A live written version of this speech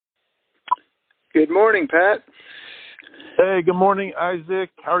Good morning, Pat. Hey, good morning, Isaac.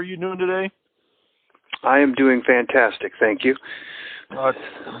 How are you doing today? I am doing fantastic, thank you.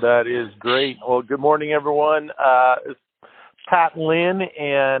 That is great. Well, good morning, everyone. It's Pat Lynn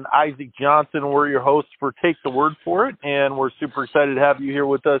and Isaac Johnson. We're your hosts for Take the Word for It, and we're super excited to have you here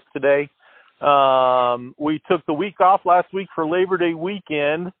with us today. We took the week off last week for Labor Day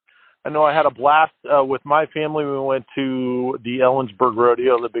weekend. I know I had a blast with my family. We went to the Ellensburg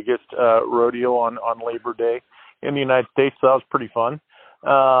Rodeo, the biggest rodeo on Labor Day in the United States, so that was pretty fun.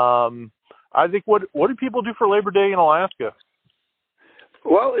 Isaac, what do people do for Labor Day in Alaska?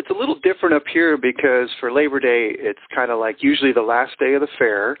 Well, it's a little different up here because for Labor Day, it's kind of like usually the last day of the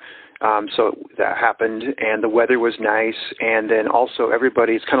fair. So that happened, and the weather was nice, and then also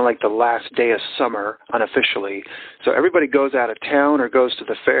everybody's kind of like the last day of summer unofficially. So everybody goes out of town or goes to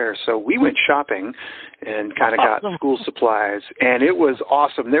the fair. So we went shopping and kind of got school supplies, and it was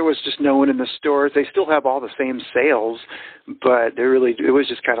awesome. There was just no one in the stores. They still have all the same sales, but it was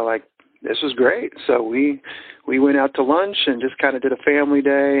just kind of like, this was great. So we went out to lunch and just kind of did a family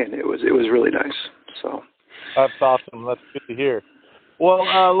day, and it was really nice. So that's awesome. That's good to hear.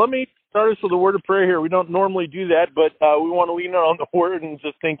 Well, let me start us with a word of prayer here. We don't normally do that, but we want to lean on the word and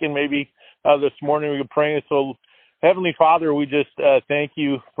just thinking maybe this morning we could pray. So, Heavenly Father, we just thank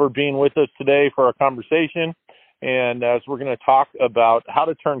you for being with us today for our conversation. And as we're going to talk about how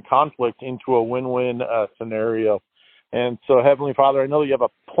to turn conflict into a win-win scenario. And so, Heavenly Father, I know you have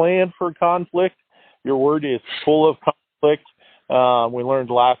a plan for conflict. Your word is full of conflict. We learned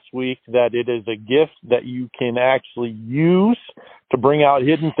last week that it is a gift that you can actually use to bring out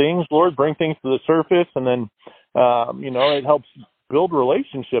hidden things, Lord, bring things to the surface. And then, it helps build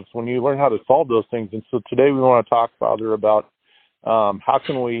relationships when you learn how to solve those things. And so today we want to talk, Father, about how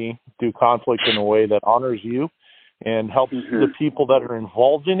can we do conflict in a way that honors you and helps the people that are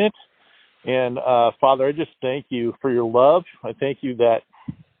involved in it. And, Father, I just thank you for your love. I thank you that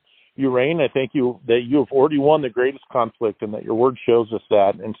you reign. I thank you that you have already won the greatest conflict and that your word shows us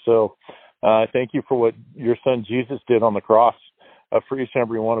that. And so I thank you for what your son Jesus did on the cross for each and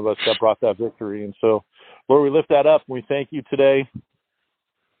every one of us that brought that victory. And so, Lord, we lift that up and we thank you today.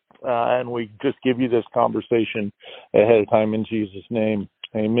 And we just give you this conversation ahead of time in Jesus' name.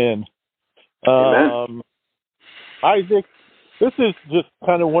 Amen. Amen. Isaac, this is just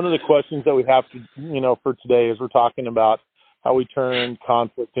kind of one of the questions that we have to, for today as we're talking about how we turn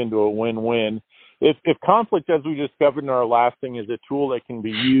conflict into a win-win. If conflict, as we discovered in our last thing, is a tool that can be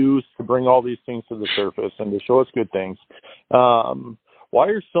used to bring all these things to the surface and to show us good things, why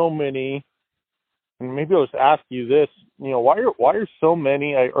are so many, and maybe I'll just ask you this, why are so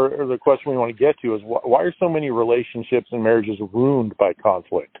many, or the question we want to get to is, why are so many relationships and marriages ruined by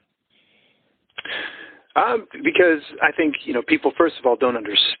conflict? Because I think, people, first of all, don't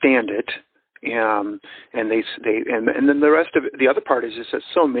understand it. And then the rest of it, the other part is that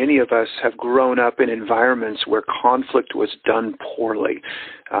so many of us have grown up in environments where conflict was done poorly,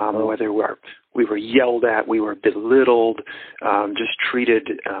 whether we were yelled at, we were belittled, just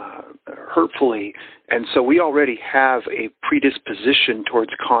treated hurtfully. And so we already have a predisposition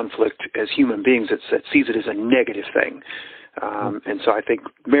towards conflict as human beings that sees it as a negative thing. And so I think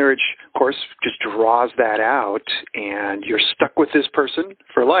marriage, of course, just draws that out, and you're stuck with this person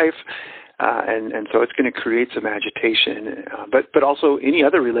for life. And so it's going to create some agitation, but also any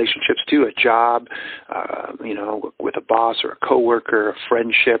other relationships too, a job, with a boss or a coworker, a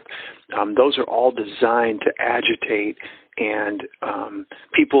friendship. Those are all designed to agitate, and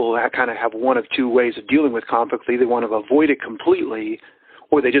people kind of have one of two ways of dealing with conflict. They either want to avoid it completely,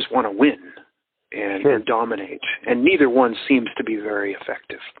 or they just want to win and dominate. And neither one seems to be very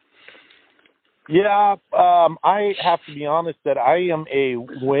effective. Yeah, I have to be honest that I am a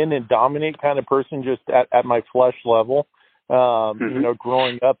win and dominate kind of person just at my flesh level.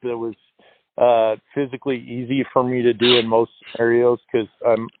 Growing up, it was physically easy for me to do in most scenarios because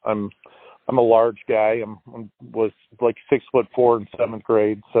I'm a large guy. Was like 6'4" in 7th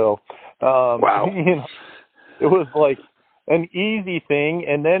grade, so wow. It was like an easy thing.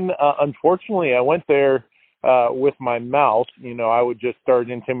 And then unfortunately, I went there. With my mouth, I would just start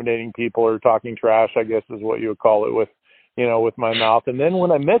intimidating people or talking trash, I guess is what you would call it, with my mouth. And then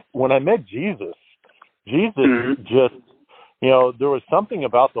when I met Jesus just, there was something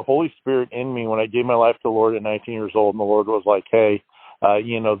about the Holy Spirit in me when I gave my life to the Lord at 19 years old, and the Lord was like, hey,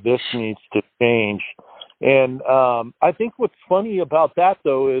 this needs to change. And I think what's funny about that,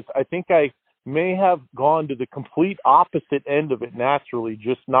 though, is I think I may have gone to the complete opposite end of it naturally,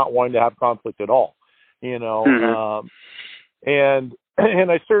 just not wanting to have conflict at all. And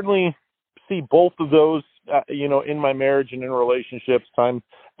I certainly see both of those in my marriage and in relationships, time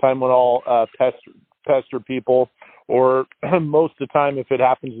when I'll pester people, or most of the time, if it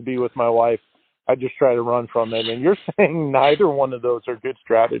happens to be with my wife, I just try to run from it. And you're saying neither one of those are good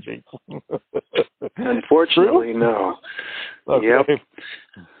strategies. Unfortunately, no. Okay. Yep.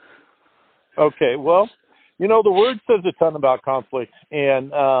 Okay. Well, the Word says a ton about conflict,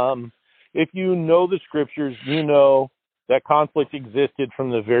 and if you know the Scriptures, you know that conflict existed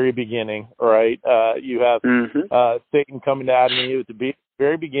from the very beginning. Right? You have Satan coming to Adam and Eve at the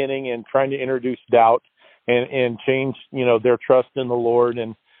very beginning and trying to introduce doubt and change, their trust in the Lord,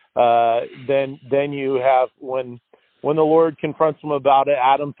 and then you have when the Lord confronts them about it,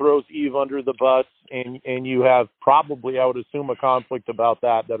 Adam throws Eve under the bus, and you have probably, I would assume, a conflict about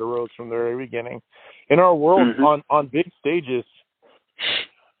that arose from the very beginning. In our world, on big stages,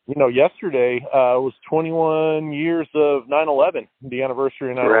 yesterday was 21 years of 9/11, the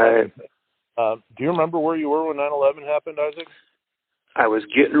anniversary of 9/11. Right. Do you remember where you were when 9/11 happened, Isaac? I was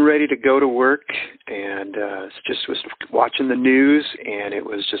getting ready to go to work, and just was watching the news, and it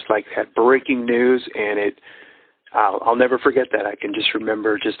was just like that breaking news, and I'll never forget that. I can just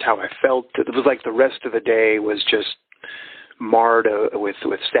remember just how I felt. It was like the rest of the day was just marred with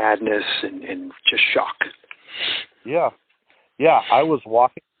sadness and just shock. Yeah. I was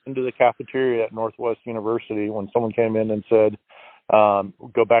walking into the cafeteria at Northwest University when someone came in and said,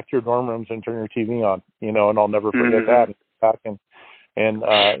 "Go back to your dorm rooms and turn your TV on." And I'll never forget that. And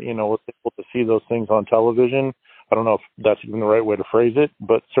was able to see those things on television. I don't know if that's even the right way to phrase it,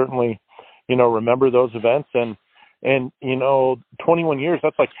 but certainly, remember those events. And 21 years,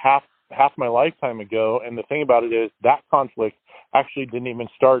 that's like half my lifetime ago. And the thing about it is that conflict actually didn't even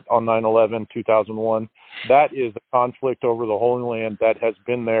start on 9/11, 2001. That is a conflict over the Holy Land that has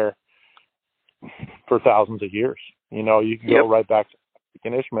been there for thousands of years. You can go right back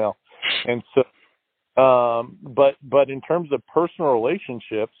to Ishmael. And so, but in terms of personal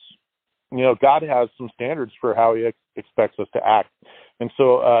relationships, God has some standards for how he expects us to act. And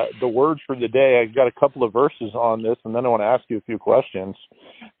so the word for the day, I've got a couple of verses on this, and then I want to ask you a few questions.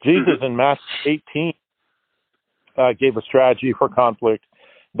 Jesus in Matthew 18 gave a strategy for conflict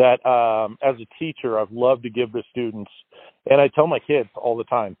that as a teacher, I've loved to give to students. And I tell my kids all the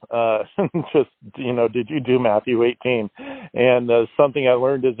time, did you do Matthew 18? And something I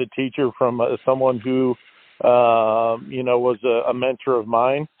learned as a teacher from someone who, was a mentor of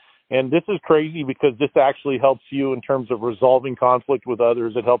mine. And this is crazy because this actually helps you in terms of resolving conflict with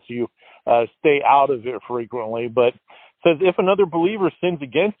others. It helps you stay out of it frequently. But it says, if another believer sins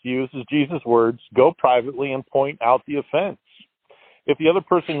against you, this is Jesus' words, go privately and point out the offense. If the other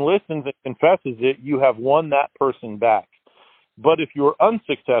person listens and confesses it, you have won that person back. But if you are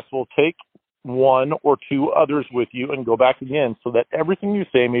unsuccessful, take one or two others with you and go back again, so that everything you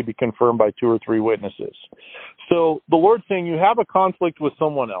say may be confirmed by 2 or 3 witnesses. So the Lord's saying you have a conflict with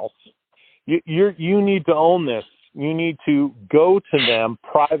someone else. You need to own this. You need to go to them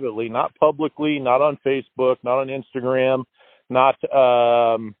privately, not publicly, not on Facebook, not on Instagram, not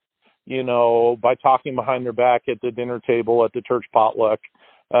by talking behind their back at the dinner table at the church potluck.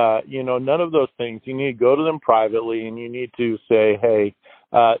 None of those things. You need to go to them privately, and you need to say, hey,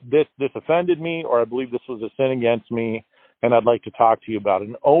 this offended me, or I believe this was a sin against me, and I'd like to talk to you about it.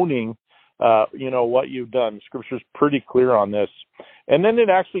 And owning, what you've done. The Scripture's pretty clear on this. And then it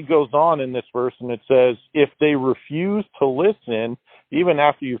actually goes on in this verse, and it says, if they refuse to listen, even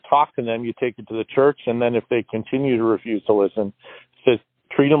after you've talked to them, you take it to the church, and then if they continue to refuse to listen, it says,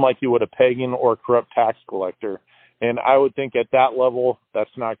 treat them like you would a pagan or a corrupt tax collector. And I would think at that level,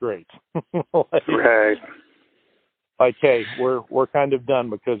 that's not great. Right. Like, hey, we're kind of done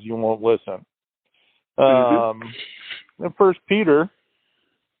because you won't listen. First Peter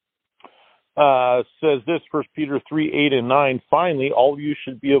says this, 1 Peter 3:8-9. Finally, all of you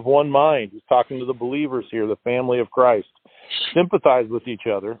should be of one mind. He's talking to the believers here, the family of Christ. Sympathize with each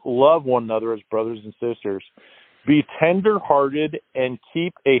other. Love one another as brothers and sisters. Be tender-hearted and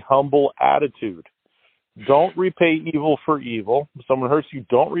keep a humble attitude. Don't repay evil for evil. If someone hurts you,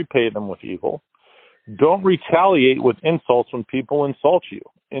 don't repay them with evil. Don't retaliate with insults when people insult you.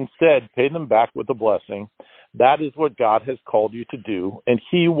 Instead, pay them back with a blessing. That is what God has called you to do, and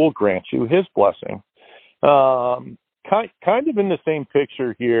he will grant you his blessing. Kind of in the same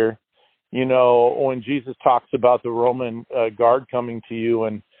picture here, when Jesus talks about the Roman guard coming to you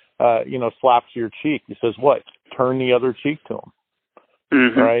and, slaps your cheek, he says, what? Turn the other cheek to him.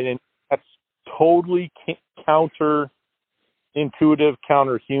 Right? And that's totally counterintuitive,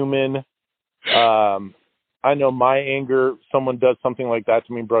 counterhuman. I know my anger, someone does something like that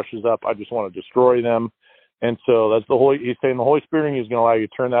to me, brushes up, I just want to destroy them. And so that's he's saying the Holy Spirit is going to allow you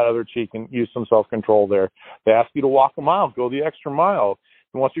to turn that other cheek and use some self-control there. They ask you to walk a mile, go the extra mile.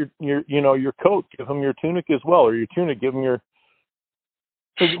 And once your coat, give them your tunic as well, or your tunic, give them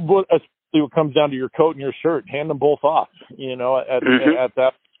especially what comes down to your coat and your shirt, hand them both off, at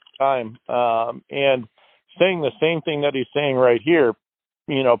that time. And saying the same thing that he's saying right here,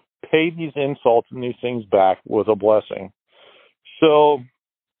 pay these insults and these things back with a blessing. So,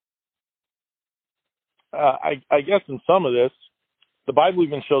 I guess in some of this, the Bible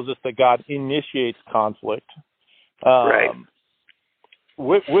even shows us that God initiates conflict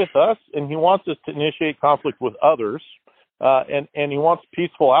with us, and He wants us to initiate conflict with others, and He wants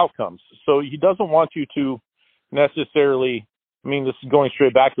peaceful outcomes. So He doesn't want you to necessarily, this is going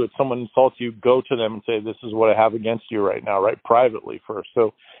straight back to it. Someone insults you, go to them and say, "This is what I have against you right now," right? Privately first. So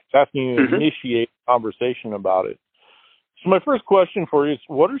it's asking you to initiate a conversation about it. So my first question for you is,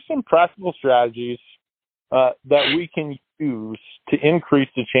 what are some practical strategies that we can use to increase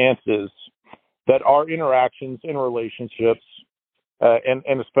the chances that our interactions in relationships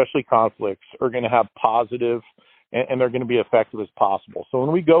and especially conflicts are going to have positive and they're going to be effective as possible? So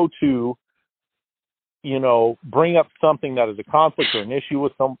when we go to, bring up something that is a conflict or an issue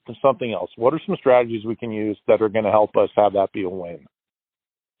with something else, what are some strategies we can use that are going to help us have that be a win?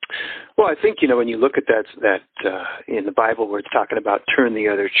 Well, I think, when you look at that in the Bible where it's talking about turn the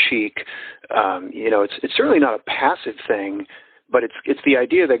other cheek, it's certainly not a passive thing, but it's the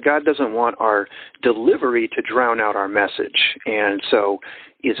idea that God doesn't want our delivery to drown out our message. And so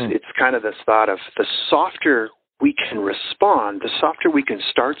it's kind of this thought of the softer we can respond, the softer we can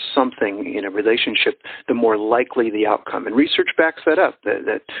start something in a relationship, the more likely the outcome. And research backs that up,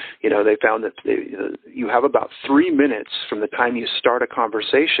 that they found that you have about 3 minutes from the time you start a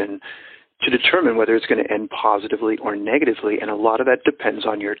conversation to determine whether it's going to end positively or negatively. And a lot of that depends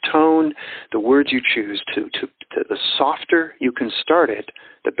on your tone, the words you choose to the softer you can start it,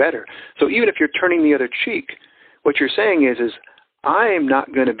 the better. So even if you're turning the other cheek, what you're saying is I'm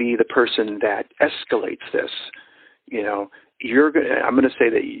not going to be the person that escalates this. I'm going to say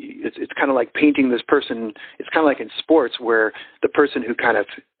that it's kind of like painting this person. It's kind of like in sports where the person who kind of,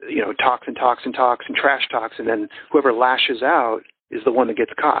 talks and talks and talks and trash talks, and then whoever lashes out is the one that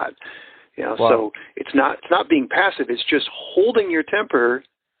gets caught. Wow. So it's not being passive. It's just holding your temper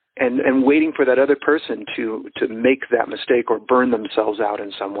and waiting for that other person to make that mistake or burn themselves out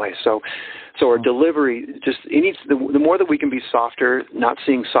in some way. So our delivery the more that we can be softer, not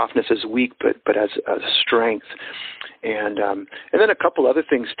seeing softness as weak, but as a strength. And then a couple other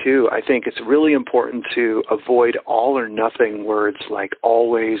things too. I think it's really important to avoid all or nothing words like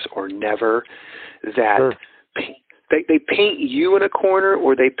always or never that Sure. They paint you in a corner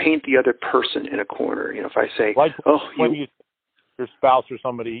or they paint the other person in a corner. If I say, like when your spouse or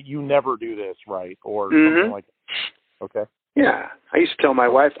somebody, you never do this, right? Or something like that. Okay. Yeah. I used to tell my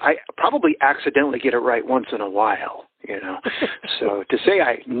wife, I probably accidentally get it right once in a while, So to say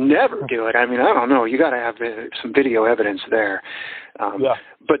I never do it, I don't know. You got to have some video evidence there.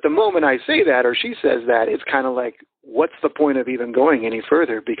 But the moment I say that or she says that, it's kind of like, what's the point of even going any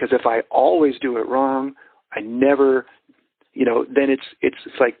further? Because if I always do it wrong, I never, then it's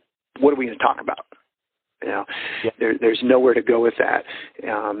like, what are we going to talk about? There's nowhere to go with that.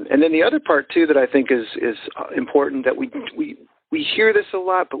 And then the other part too that I think is important, that we hear this a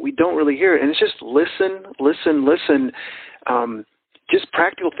lot, but we don't really hear it. And it's just listen. Just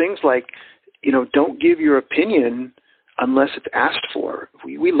practical things like, don't give your opinion unless it's asked for.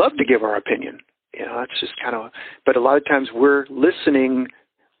 We love to give our opinion. That's just but a lot of times we're listening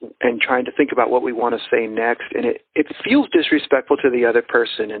and trying to think about what we want to say next, and it feels disrespectful to the other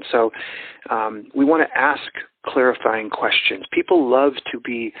person. And so we want to ask clarifying questions. People love to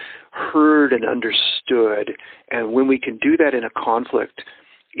be heard and understood, and when we can do that in a conflict,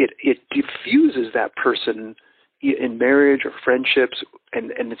 it diffuses that person in marriage or friendships,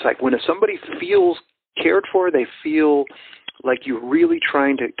 and it's like when somebody feels cared for, they feel like you're really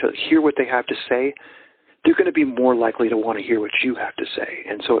trying to hear what they have to say, they're going to be more likely to want to hear what you have to say.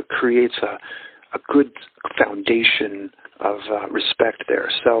 And so it creates a good foundation of respect there.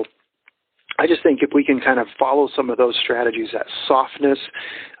 So I just think if we can kind of follow some of those strategies, that softness,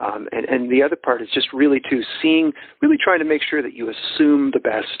 and the other part is just really trying to make sure that you assume the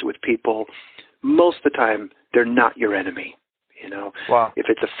best with people. Most of the time, they're not your enemy. Wow. If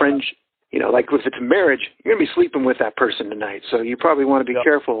it's a friend, like if it's a marriage, you're going to be sleeping with that person tonight. So you probably want to be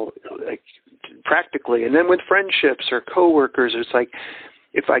careful, like practically. And then with friendships or coworkers, it's like,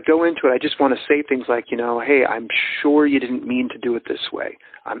 if I go into it, I just want to say things like, hey, I'm sure you didn't mean to do it this way.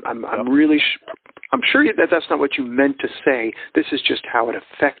 I'm sure that that's not what you meant to say. This is just how it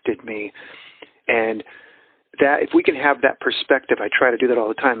affected me. And that if we can have that perspective, I try to do that all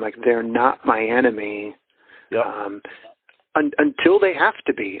the time. Like, they're not my enemy. Yep. Until they have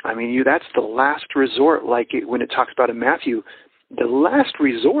to be. I mean, that's the last resort. Like when it talks about in Matthew, the last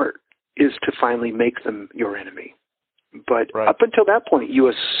resort is to finally make them your enemy. But up until that point, you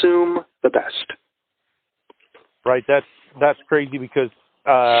assume the best. Right. That's crazy because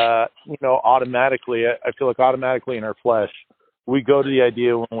automatically, I feel like automatically in our flesh, we go to the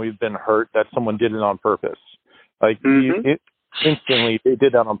idea when we've been hurt that someone did it on purpose. Like instantly, they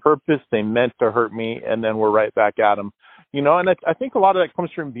did that on purpose. They meant to hurt me, and then we're right back at them. And I think a lot of that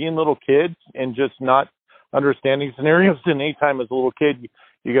comes from being little kids and just not understanding scenarios. And anytime as a little kid,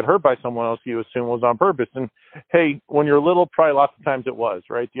 you get hurt by someone else, you assume it was on purpose. And hey, when you're little, probably lots of times it was,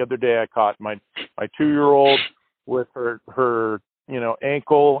 right? The other day I caught my 2-year-old with her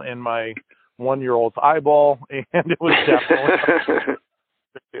ankle and my 1-year-old's eyeball, and it was definitely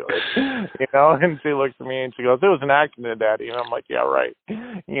and she looks at me and she goes, "It was an accident, Daddy." And I'm like, "Yeah, right."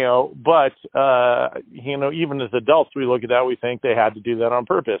 But even as adults, we look at that, we think they had to do that on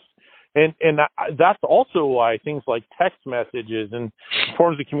purpose. And that's also why things like text messages and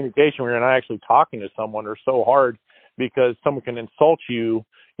forms of communication where you're not actually talking to someone are so hard, because someone can insult you,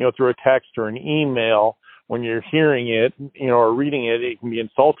 through a text or an email. When you're hearing it, or reading it, it can be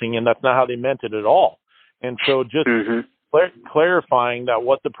insulting, and that's not how they meant it at all. And so just clarifying that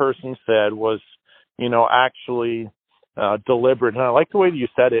what the person said was, actually deliberate. And I like the way that you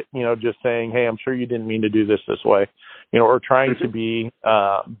said it, just saying, "Hey, I'm sure you didn't mean to do this way," or trying to be,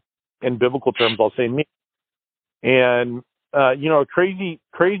 in biblical terms, I'll say me. And, crazy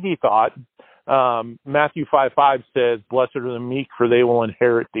thought. Matthew 5:5 says, "Blessed are the meek, for they will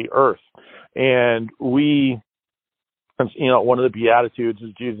inherit the earth." And one of the Beatitudes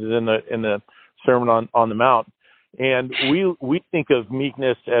is Jesus in the Sermon on the Mount. And we think of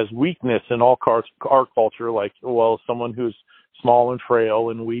meekness as weakness in our culture, like, well, someone who's small and frail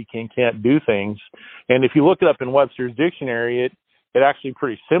and weak and can't do things. And if you look it up in Webster's dictionary, it actually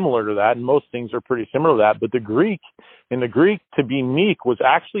pretty similar to that, and most things are pretty similar to that. But in the Greek, to be meek was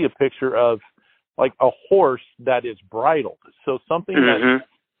actually a picture of like a horse that is bridled. So something that's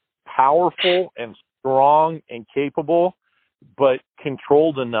powerful and strong and capable, but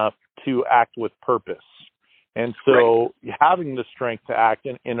controlled enough to act with purpose. And so having the strength to act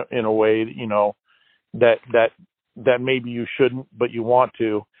in a way that maybe you shouldn't, but you want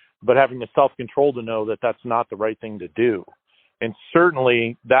to, but having the self-control to know that that's not the right thing to do. And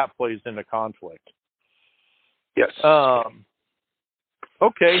certainly that plays into conflict. Yes.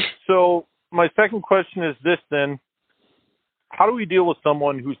 Okay. So my second question is this then: how do we deal with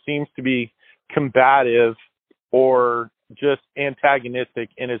someone who seems to be combative or just antagonistic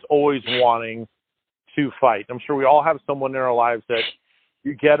and is always wanting to fight? I'm sure we all have someone in our lives that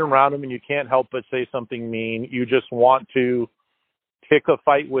you get around them and you can't help but say something mean. You just want to pick a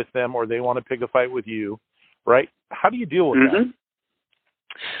fight with them, or they want to pick a fight with you, right? How do you deal with that?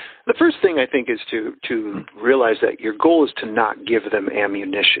 The first thing I think is to realize that your goal is to not give them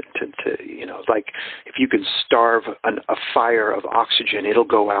ammunition. To like if you can starve a fire of oxygen, it'll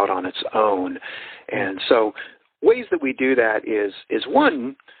go out on its own. And so ways that we do that is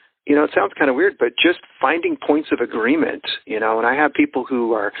one, it sounds kind of weird, but just finding points of agreement. And I have people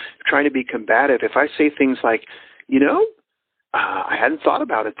who are trying to be combative. If I say things like, I hadn't thought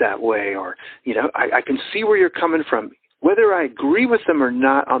about it that way, or, I can see where you're coming from. Whether I agree with them or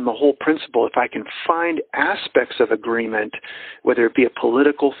not on the whole principle, if I can find aspects of agreement, whether it be a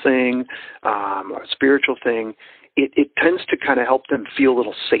political thing or a spiritual thing, it tends to kind of help them feel a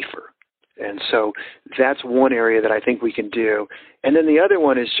little safer. And so that's one area that I think we can do. And then the other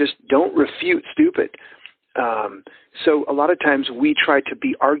one is just don't refute stupid. So a lot of times we try to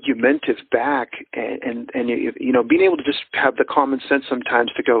be argumentative back and being able to just have the common sense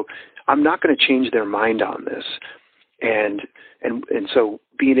sometimes to go, I'm not going to change their mind on this. And so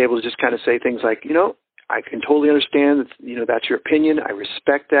being able to just kind of say things like, I can totally understand that, that's your opinion. I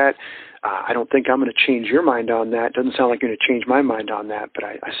respect that. I don't think I'm going to change your mind on that. It doesn't sound like you're going to change my mind on that, but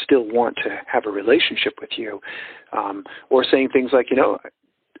I still want to have a relationship with you. Or saying things like,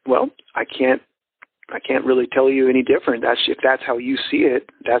 well, I can't really tell you any different. If that's how you see it,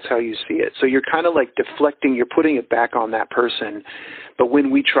 that's how you see it. So you're kind of like deflecting, you're putting it back on that person. But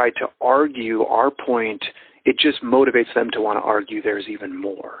when we try to argue our point, it just motivates them to want to argue there's even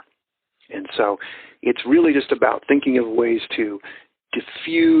more. And so it's really just about thinking of ways to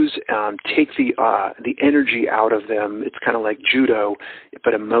diffuse, take the energy out of them. It's kind of like judo,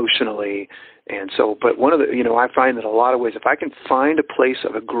 but emotionally. And so, but one of the, I find that a lot of ways, if I can find a place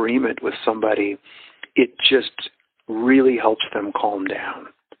of agreement with somebody, it just really helps them calm down.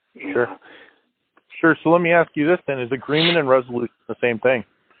 Sure. Sure. So let me ask you this then: is agreement and resolution the same thing?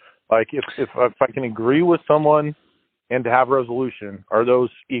 Like, if I can agree with someone and to have resolution, are those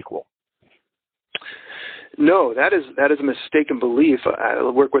equal? No, that is a mistaken belief. I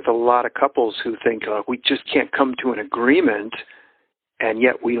work with a lot of couples who think we just can't come to an agreement, and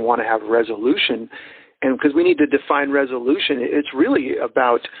yet we want to have resolution. And because we need to define resolution, it's really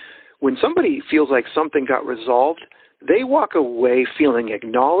about when somebody feels like something got resolved, they walk away feeling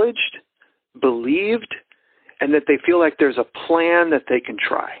acknowledged, believed, and that they feel like there's a plan that they can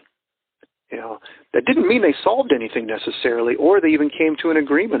try. You know, that didn't mean they solved anything necessarily, or they even came to an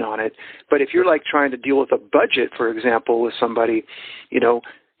agreement on it. But if you're like trying to deal with a budget, for example, with somebody, you know,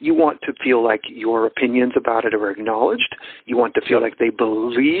 you want to feel like your opinions about it are acknowledged. You want to feel like they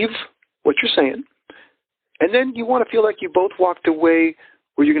believe what you're saying. And then you want to feel like you both walked away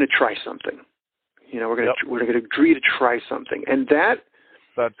where you're going to try something. You know, we're going to agree to try something. And that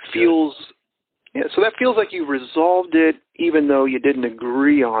feels, so that feels like you resolved it, even though you didn't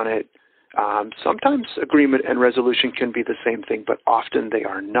agree on it. Sometimes agreement and resolution can be the same thing, but often they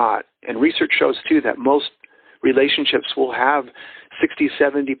are not. And research shows, too, that most relationships will have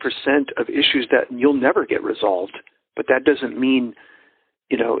 60-70% of issues that you'll never get resolved. But that doesn't mean,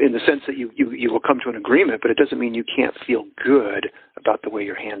 you know, in the sense that you will come to an agreement, but it doesn't mean you can't feel good about the way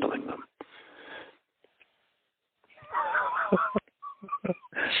you're handling them.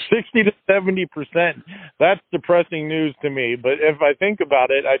 60 to 70%. That's depressing news to me. But if I think about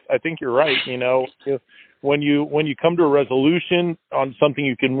it, I think you're right. You know, when you come to a resolution on something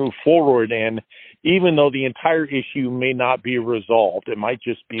you can move forward in, even though the entire issue may not be resolved, it might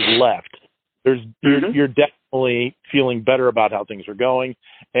just be left. You're definitely feeling better about how things are going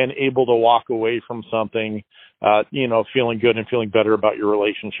and able to walk away from something, you know, feeling good and feeling better about your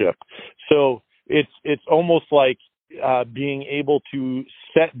relationship. So it's almost like being able to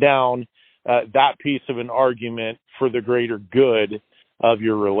set down that piece of an argument for the greater good of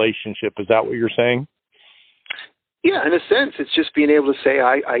your relationship. Is that what you're saying? Yeah, in a sense, it's just being able to say,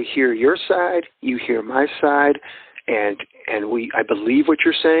 I hear your side, you hear my side, and I believe what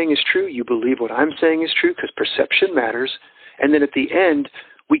you're saying is true. You believe what I'm saying is true, because perception matters. And then at the end,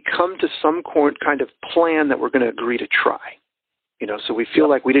 we come to some kind of plan that we're going to agree to try. You know, so we feel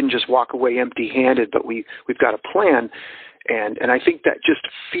like we didn't just walk away empty-handed, but we've got a plan. And I think that just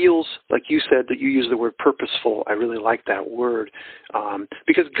feels, like you said, that you use the word purposeful. I really like that word,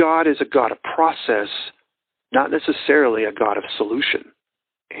 because God is a God of process, not necessarily a God of solution.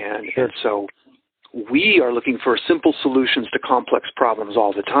 And so we are looking for simple solutions to complex problems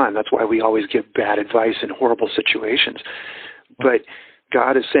all the time. That's why we always give bad advice in horrible situations. But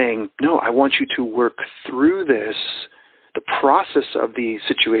God is saying, no, I want you to work through this. The process of the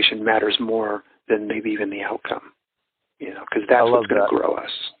situation matters more than maybe even the outcome, you know, because that's what's going to grow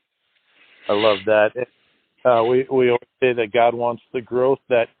us. I love that. We always say that God wants the growth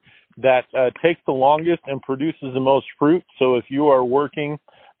that takes the longest and produces the most fruit. So if you are working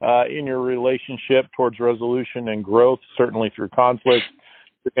in your relationship towards resolution and growth, certainly through conflict,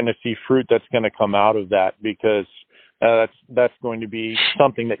 you're going to see fruit that's going to come out of that, because that's going to be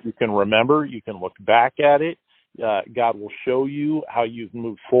something that you can remember. You can look back at it. God will show you how you've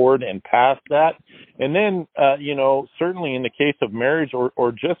moved forward and past that. And then, you know, certainly in the case of marriage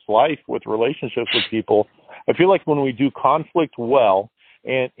or just life with relationships with people, I feel like when we do conflict well,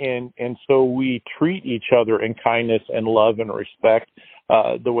 and so we treat each other in kindness and love and respect,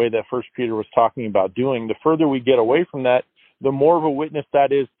 the way that First Peter was talking about doing, the further we get away from that, the more of a witness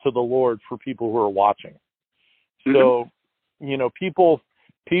that is to the Lord for people who are watching. Mm-hmm. So, you know, people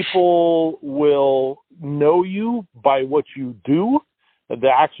will know you by what you do, the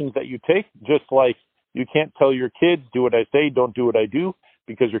actions that you take, just like you can't tell your kids, do what I say, don't do what I do,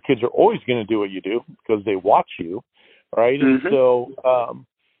 because your kids are always going to do what you do because they watch you, right? Mm-hmm. And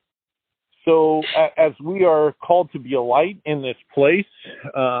so as we are called to be a light in this place,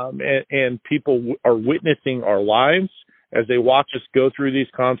 and people are witnessing our lives as they watch us go through these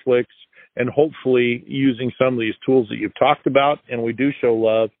conflicts, and hopefully using some of these tools that you've talked about, and we do show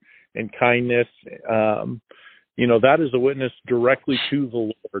love and kindness, you know, that is a witness directly to the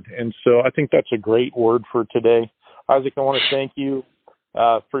Lord. And so I think that's a great word for today. Isaac, I want to thank you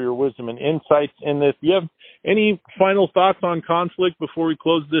for your wisdom and insights in this. Do you have any final thoughts on conflict before we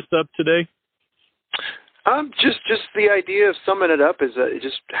close this up today? Just the idea of summing it up is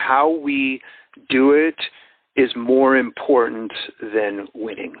just how we do it is more important than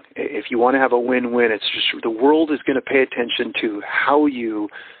winning. If you want to have a win-win, it's just the world is going to pay attention to how you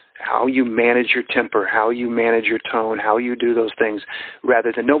manage your temper, how you manage your tone, how you do those things,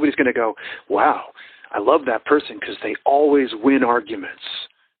 rather than nobody's going to go, wow, I love that person because they always win arguments.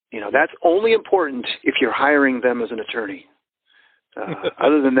 That's only important if you're hiring them as an attorney.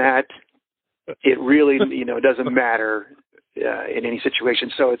 Other than that, it really, doesn't matter in any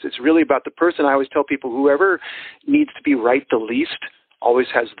situation. So it's really about the person. I always tell people whoever needs to be right the least always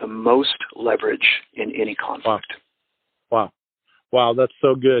has the most leverage in any conflict. Wow, that's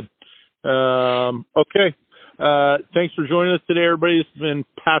so good. Okay. Thanks for joining us today, everybody. This has been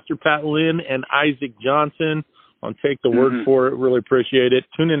Pastor Pat Lynn and Isaac Johnson on Take the Word for It. Really appreciate it.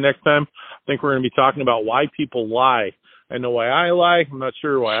 Tune in next time. I think we're going to be talking about why people lie. I know why I lie. I'm not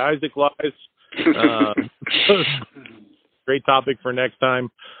sure why Isaac lies. Great topic for next time.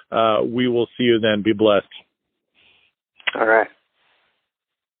 We will see you then. Be blessed. All right.